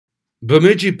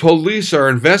Bemidji police are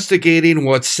investigating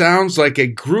what sounds like a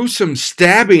gruesome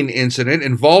stabbing incident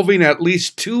involving at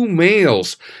least two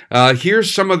males.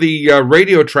 Here's some of the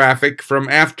radio traffic from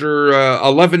after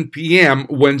 11 p.m.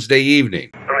 Wednesday evening.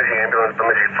 Bemidji ambulance,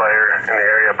 Bemidji fire in the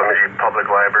area, Bemidji Public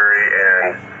Library,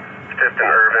 and 5th and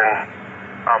Urban.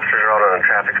 Officers are out on a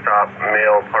traffic stop.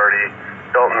 Male party,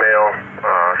 adult male,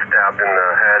 stabbed in the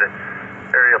head.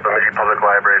 Area of Bemidji Public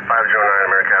Library, 509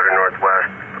 America Avenue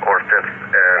Northwest, or 5th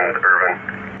and Urban.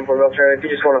 If you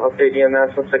just want to update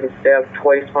EMS, looks like it's stabbed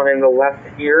twice behind the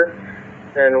left ear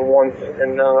and once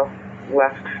in the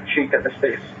left cheek and the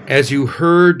face. As you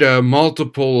heard,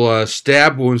 multiple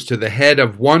stab wounds to the head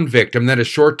of one victim. Then a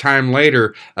short time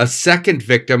later, a second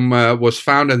victim was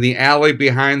found in the alley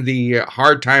behind the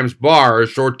Hard Times bar a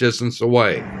short distance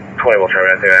away. 20 will try.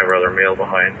 I think I have another male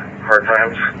behind Hard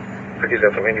Times. I think he's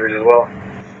got some injuries as well.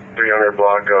 300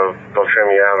 block of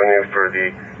Beltrami Avenue for the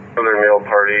other male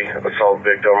party assault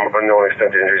victim. Unknown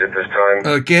extent to injuries at this time.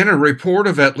 Again, a report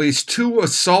of at least two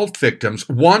assault victims,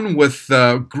 one with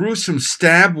gruesome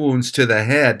stab wounds to the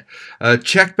head.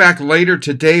 Check back later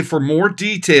today for more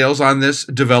details on this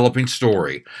developing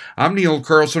story. I'm Neil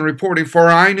Carlson reporting for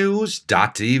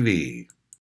iNewZ.TV.